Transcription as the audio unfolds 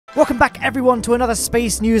Welcome back everyone to another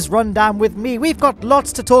Space News Rundown with me. We've got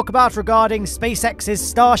lots to talk about regarding SpaceX's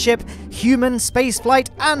Starship, human spaceflight,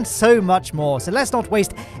 and so much more. So let's not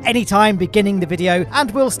waste any time beginning the video,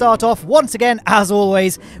 and we'll start off once again, as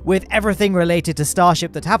always, with everything related to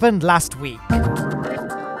Starship that happened last week.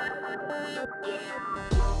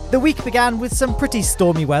 The week began with some pretty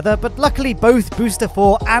stormy weather, but luckily both Booster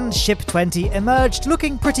 4 and Ship 20 emerged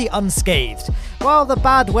looking pretty unscathed. While the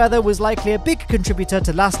bad weather was likely a big contributor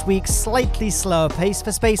to last week's slightly slower pace for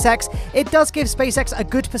SpaceX, it does give SpaceX a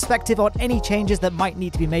good perspective on any changes that might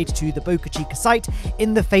need to be made to the Boca Chica site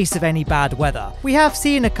in the face of any bad weather. We have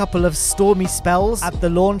seen a couple of stormy spells at the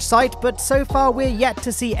launch site, but so far we're yet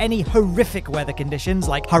to see any horrific weather conditions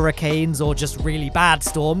like hurricanes or just really bad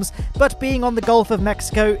storms. But being on the Gulf of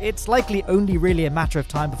Mexico, it's likely only really a matter of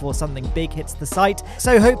time before something big hits the site,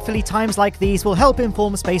 so hopefully times like these will help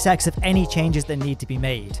inform SpaceX of any changes that need to be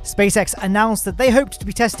made. SpaceX announced that they hoped to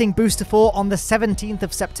be testing Booster 4 on the 17th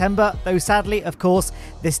of September, though sadly, of course,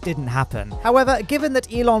 this didn't happen. However, given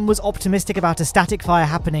that Elon was optimistic about a static fire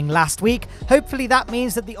happening last week, hopefully that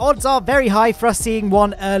means that the odds are very high for us seeing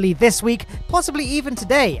one early this week, possibly even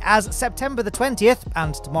today, as September the 20th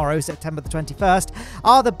and tomorrow, September the 21st,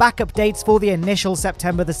 are the backup dates for the initial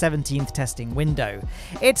September the 17th testing window.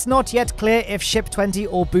 It's not yet clear if Ship 20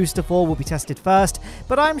 or Booster 4 will be tested first,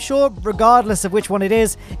 but I'm sure, regardless of which one it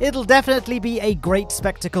is, it'll definitely be a great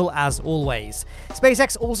spectacle as always.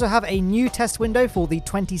 SpaceX also have a new test window for the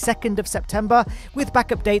 22nd of September, with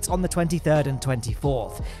backup dates on the 23rd and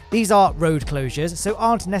 24th. These are road closures, so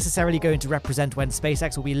aren't necessarily going to represent when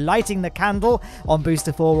SpaceX will be lighting the candle on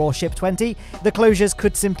Booster 4 or Ship 20. The closures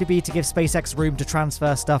could simply be to give SpaceX room to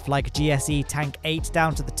transfer stuff like GSE Tank 8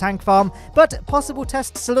 down to the tank farm, but possible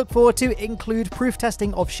tests to look forward to include proof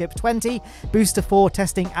testing of Ship 20, Booster 4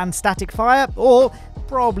 testing and static fire, or,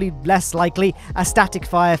 probably less likely, a static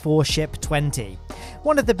fire for Ship 20.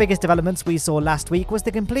 One of the biggest developments we saw last week was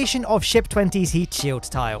the completion of Ship 20's heat shield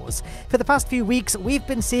tiles. For the past few weeks, we've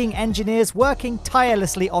been seeing engineers working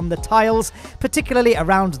tirelessly on the tiles, particularly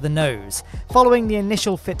around the nose. Following the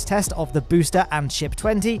initial fit test of the booster and Ship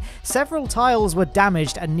 20, several tiles were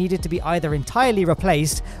damaged and needed to be either entirely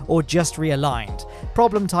replaced or just realigned.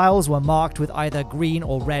 Problem tiles were marked with either green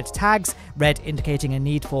or red tags, red indicating a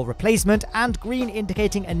need for replacement and green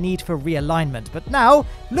indicating a need for realignment. But now,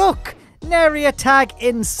 look! Nary a tag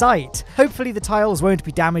in sight. Hopefully the tiles won't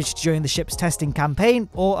be damaged during the ship's testing campaign,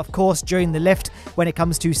 or of course during the lift when it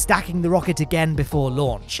comes to stacking the rocket again before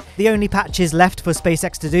launch. The only patches left for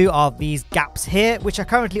SpaceX to do are these gaps here, which are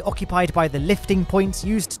currently occupied by the lifting points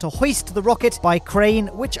used to hoist the rocket by crane,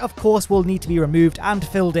 which of course will need to be removed and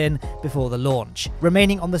filled in before the launch.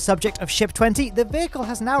 Remaining on the subject of Ship 20, the vehicle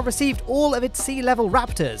has now received all of its sea-level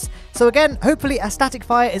Raptors, so again, hopefully a static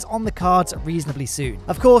fire is on the cards reasonably soon.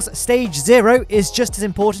 Of course, Stage 0 is just as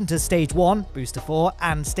important as Stage 1, Booster 4,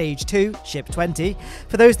 and Stage 2, Ship 20.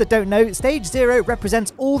 For those that don't know, Stage 0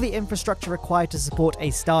 represents all the infrastructure required to support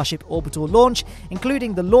a Starship orbital launch,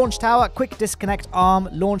 including the launch tower, quick disconnect arm,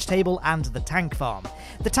 launch table, and the tank farm.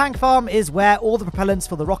 The tank farm is where all the propellants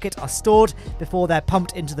for the rocket are stored before they're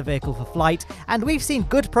pumped into the vehicle for flight, and we've seen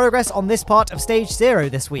good progress on this part of Stage 0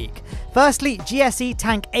 this week. Firstly, GSE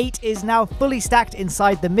Tank 8 is now fully stacked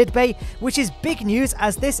inside the mid-bay, which is big news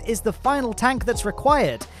as this is the final tank that's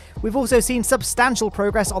required. We've also seen substantial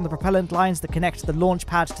progress on the propellant lines that connect the launch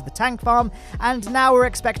pad to the tank farm, and now we're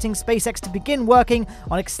expecting SpaceX to begin working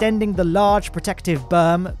on extending the large protective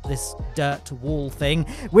berm, this dirt wall thing,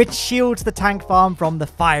 which shields the tank farm from the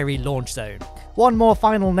fiery launch zone. One more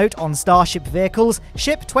final note on Starship vehicles,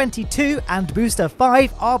 Ship 22 and Booster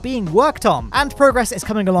 5 are being worked on, and progress is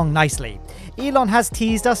coming along nicely. Elon has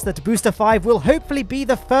teased us that Booster 5 will hopefully be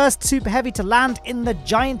the first Super Heavy to land in the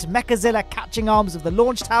giant Mechazilla catching arms of the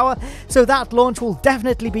launch tower, so that launch will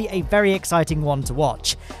definitely be a very exciting one to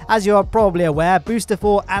watch. As you are probably aware, Booster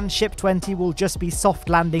 4 and Ship 20 will just be soft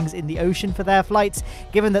landings in the ocean for their flights,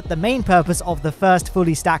 given that the main purpose of the first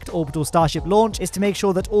fully stacked orbital Starship launch is to make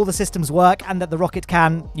sure that all the systems work and that the rocket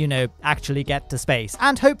can, actually get to space.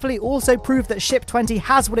 And hopefully also prove that Ship 20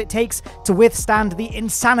 has what it takes to withstand the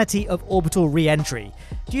insanity of orbital re-entry.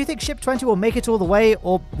 Do you think Ship 20 will make it all the way,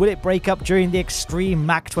 or will it break up during the extreme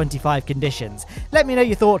Mach 25 conditions? Let me know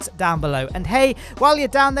your thoughts down below. And hey, while you're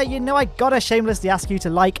down there, I gotta shamelessly ask you to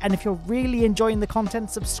like, and if you're really enjoying the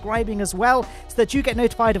content, subscribing as well, so that you get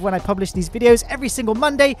notified of when I publish these videos every single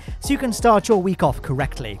Monday, so you can start your week off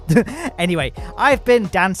correctly. Anyway, I've been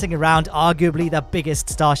dancing around arguably the biggest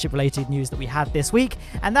Starship-related news that we had this week,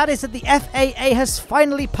 and that is that the FAA has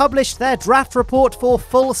finally published their draft report for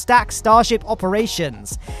full-stack Starship Starship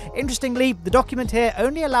operations. Interestingly, the document here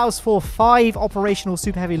only allows for 5 operational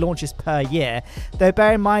Super Heavy launches per year, though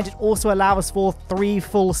bear in mind it also allows for 3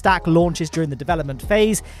 full stack launches during the development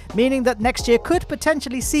phase, meaning that next year could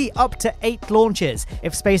potentially see up to 8 launches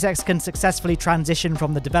if SpaceX can successfully transition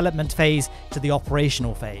from the development phase to the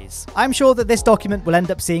operational phase. I'm sure that this document will end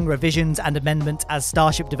up seeing revisions and amendments as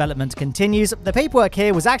Starship development continues. The paperwork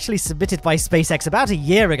here was actually submitted by SpaceX about a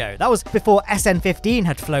year ago. That was before SN15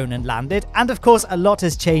 had flown and landed, and of course a lot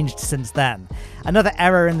has changed since then. Another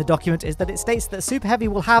error in the document is that it states that Super Heavy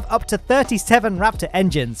will have up to 37 Raptor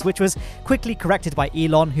engines, which was quickly corrected by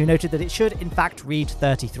Elon, who noted that it should in fact read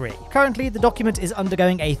 33. Currently, the document is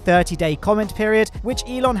undergoing a 30-day comment period, which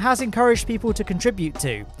Elon has encouraged people to contribute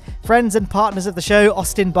to. Friends and partners of the show,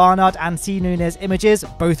 Austin Barnard and C. Nunez Images,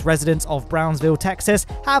 both residents of Brownsville, Texas,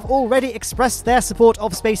 have already expressed their support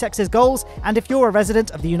of SpaceX's goals, and if you're a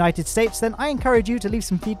resident of the United States, then I encourage you to leave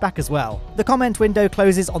some feedback as well. The comment window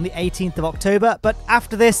closes on the 18th of October, but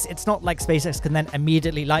after this, it's not like SpaceX can then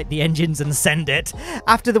immediately light the engines and send it.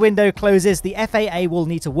 After the window closes, the FAA will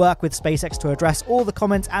need to work with SpaceX to address all the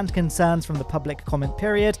comments and concerns from the public comment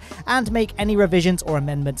period and make any revisions or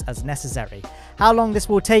amendments as necessary. How long this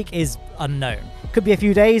will take is unknown. Could be a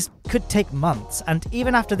few days, could take months, and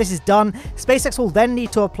even after this is done, SpaceX will then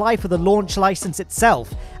need to apply for the launch license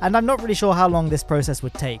itself, and I'm not really sure how long this process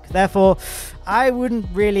would take. Therefore, I wouldn't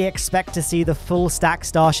really expect to see the full stack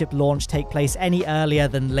Starship launch take place any earlier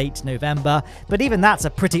than late November, but even that's a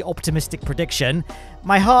pretty optimistic prediction.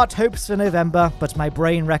 My heart hopes for November, but my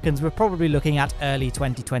brain reckons we're probably looking at early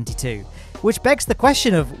 2022. Which begs the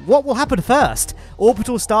question of what will happen first,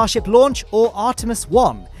 orbital Starship launch or Artemis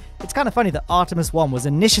 1? It's kind of funny that Artemis 1 was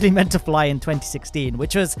initially meant to fly in 2016,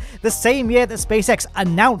 which was the same year that SpaceX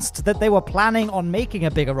announced that they were planning on making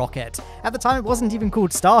a bigger rocket. At the time, it wasn't even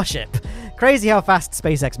called Starship. Crazy how fast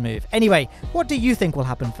SpaceX move. Anyway, what do you think will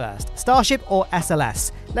happen first, Starship or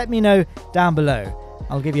SLS? Let me know down below.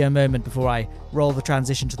 I'll give you a moment before I roll the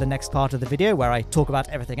transition to the next part of the video where I talk about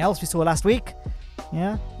everything else we saw last week.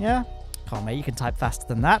 Yeah? Come on, mate, you can type faster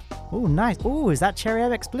than that. Oh, nice. Oh, is that Cherry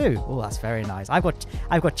MX Blue? Oh, that's very nice. I've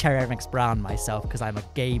got Cherry MX Brown myself because I'm a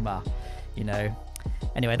gamer, you know.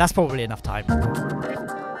 Anyway, that's probably enough time.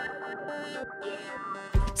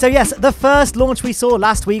 So yes, the first launch we saw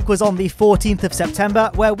last week was on the 14th of September,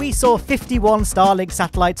 where we saw 51 Starlink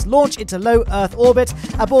satellites launch into low Earth orbit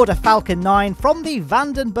aboard a Falcon 9 from the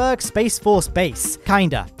Vandenberg Space Force base.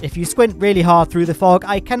 Kinda. If you squint really hard through the fog,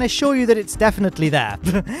 I can assure you that it's definitely there.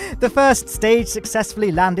 The first stage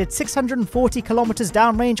successfully landed 640 kilometers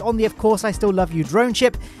downrange on the Of Course I Still Love You drone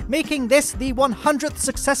ship, making this the 100th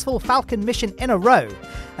successful Falcon mission in a row.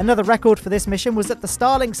 Another record for this mission was that the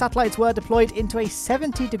Starlink satellites were deployed into a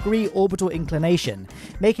 70-degree orbital inclination,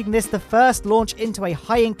 making this the first launch into a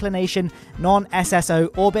high-inclination, non-SSO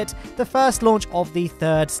orbit, the first launch of the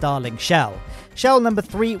third Starlink shell. Shell number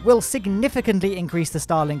 3 will significantly increase the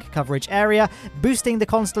Starlink coverage area, boosting the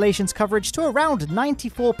constellation's coverage to around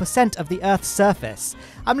 94% of the Earth's surface.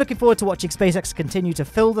 I'm looking forward to watching SpaceX continue to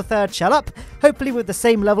fill the third shell up, hopefully with the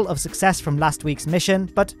same level of success from last week's mission,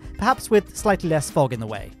 but perhaps with slightly less fog in the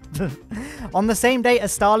way. On the same day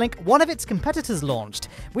as Starlink, one of its competitors launched.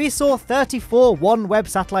 We saw 34 OneWeb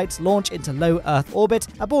satellites launch into low Earth orbit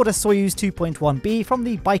aboard a Soyuz 2.1B from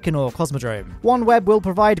the Baikonur Cosmodrome. OneWeb will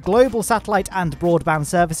provide global satellite and broadband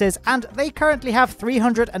services, and they currently have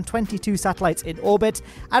 322 satellites in orbit,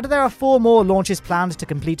 and there are 4 more launches planned to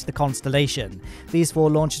complete the constellation. These 4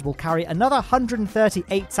 launches will carry another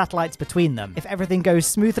 138 satellites between them. If everything goes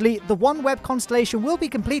smoothly, the OneWeb constellation will be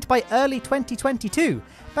complete by early 2022.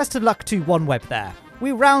 Best of luck to OneWeb there.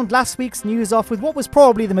 We round last week's news off with what was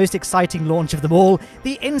probably the most exciting launch of them all,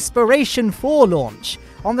 the Inspiration4 launch.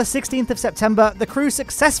 On the 16th of September, the crew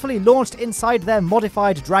successfully launched inside their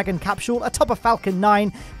modified Dragon capsule atop a Falcon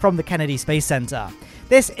 9 from the Kennedy Space Center.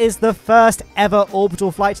 This is the first ever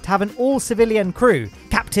orbital flight to have an all-civilian crew,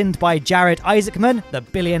 captained by Jared Isaacman, the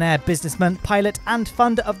billionaire businessman, pilot and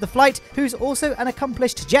funder of the flight, who's also an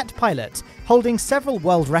accomplished jet pilot, holding several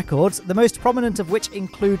world records, the most prominent of which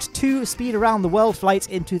include 2 speed-around-the-world flights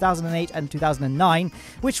in 2008 and 2009,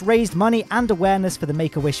 which raised money and awareness for the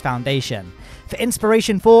Make-A-Wish Foundation. For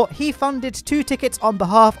Inspiration4, he funded 2 tickets on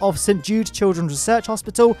behalf of St. Jude Children's Research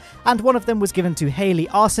Hospital, and one of them was given to Hayley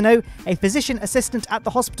Arsenault, a physician assistant at at the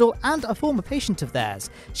hospital and a former patient of theirs.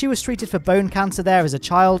 She was treated for bone cancer there as a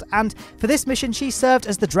child, and for this mission she served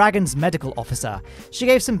as the Dragon's medical officer. She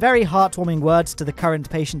gave some very heartwarming words to the current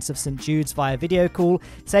patients of St. Jude's via video call,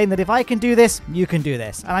 saying that if I can do this, you can do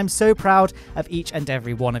this, and I'm so proud of each and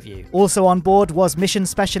every one of you. Also on board was mission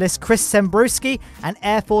specialist Chris Sembrowski, an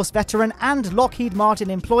Air Force veteran and Lockheed Martin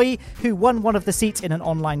employee who won one of the seats in an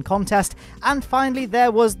online contest. And finally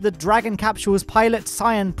there was the Dragon capsule's pilot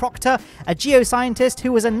Cyan Proctor, a geoscientist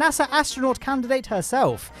who was a NASA astronaut candidate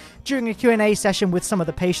herself. During a Q&A session with some of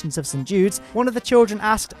the patients of St. Jude's, one of the children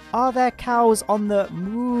asked, "Are there cows on the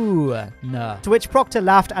moon?" To which Proctor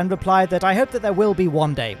laughed and replied that I hope that there will be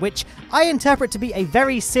one day, which I interpret to be a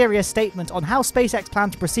very serious statement on how SpaceX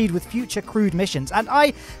plan to proceed with future crewed missions, and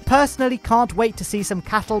I personally can't wait to see some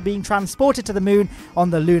cattle being transported to the moon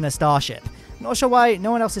on the lunar Starship. Not sure why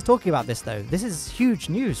no one else is talking about this though. This is huge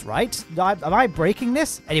news, right? Am I breaking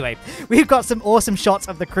this? Anyway, we've got some awesome shots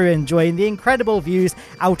of the crew enjoying the incredible views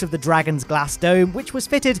out of the Dragon's glass dome, which was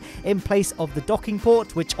fitted in place of the docking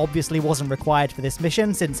port, which obviously wasn't required for this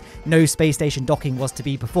mission since no space station docking was to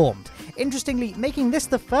be performed. Interestingly, making this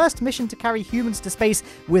the first mission to carry humans to space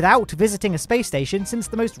without visiting a space station since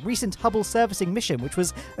the most recent Hubble servicing mission, which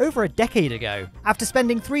was over a decade ago. After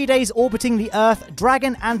spending 3 days orbiting the Earth,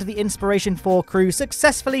 Dragon and the Inspiration4 crew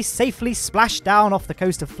successfully safely splashed down off the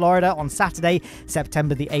coast of Florida on Saturday,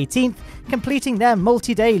 September the 18th, completing their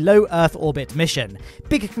multi-day low Earth orbit mission.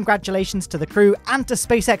 Big congratulations to the crew and to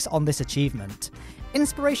SpaceX on this achievement.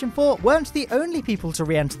 Inspiration4 weren't the only people to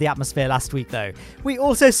re-enter the atmosphere last week though. We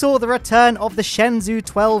also saw the return of the Shenzhou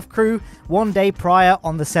 12 crew 1 day prior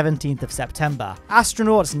on the 17th of September.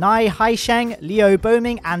 Astronauts Nai Haisheng, Liu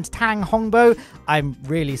Boming and Tang Hongbo, I'm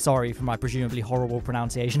really sorry for my presumably horrible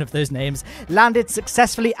pronunciation of those names, landed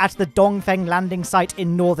successfully at the Dongfeng landing site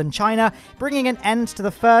in northern China, bringing an end to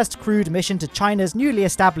the first crewed mission to China's newly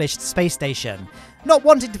established space station. Not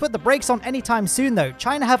wanting to put the brakes on anytime soon though,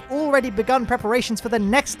 China have already begun preparations for the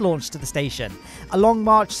next launch to the station. Along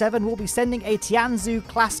March 7, we'll be sending a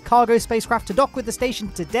Tianzhou-class cargo spacecraft to dock with the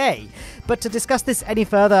station today. But to discuss this any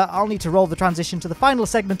further, I'll need to roll the transition to the final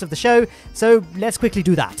segment of the show, so let's quickly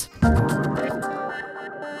do that.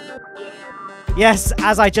 Yes,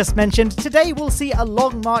 as I just mentioned, today we'll see a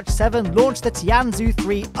Long March 7 launch the Tianzhou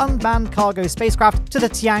 3 unmanned cargo spacecraft to the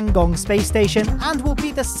Tiangong space station and will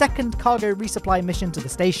be the second cargo resupply mission to the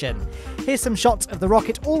station. Here's some shots of the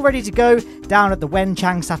rocket all ready to go down at the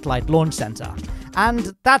Wenchang Satellite Launch Center.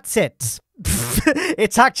 And that's it.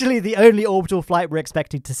 It's actually the only orbital flight we're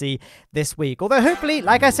expecting to see this week. Although hopefully,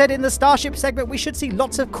 like I said in the Starship segment, we should see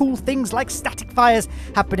lots of cool things like static fires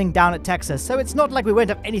happening down at Texas. So it's not like we won't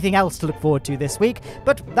have anything else to look forward to this week.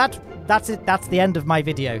 But that's it. That's the end of my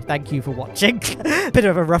video. Thank you for watching. Bit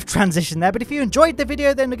of a rough transition there. But if you enjoyed the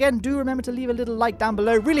video, then again, do remember to leave a little like down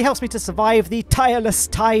below. It really helps me to survive the tireless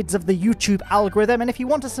tides of the YouTube algorithm. And if you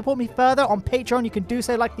want to support me further on Patreon, you can do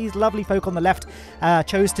so like these lovely folk on the left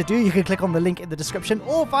chose to do. You can click on the link in the description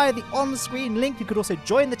or via the on-screen link. You could also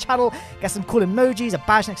join the channel, get some cool emojis, a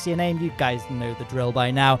badge next to your name. You guys know the drill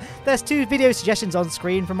by now. There's 2 video suggestions on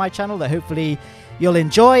screen from my channel that hopefully you'll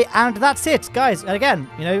enjoy, and that's it, guys. And again,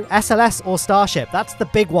 you know, SLS or Starship, that's the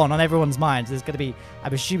big one on everyone's minds. There's going to be,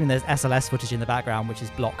 I'm assuming there's SLS footage in the background, which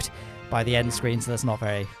is blocked by the end screen, so that's not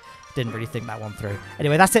very, didn't really think that one through.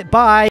 Anyway, that's it, bye!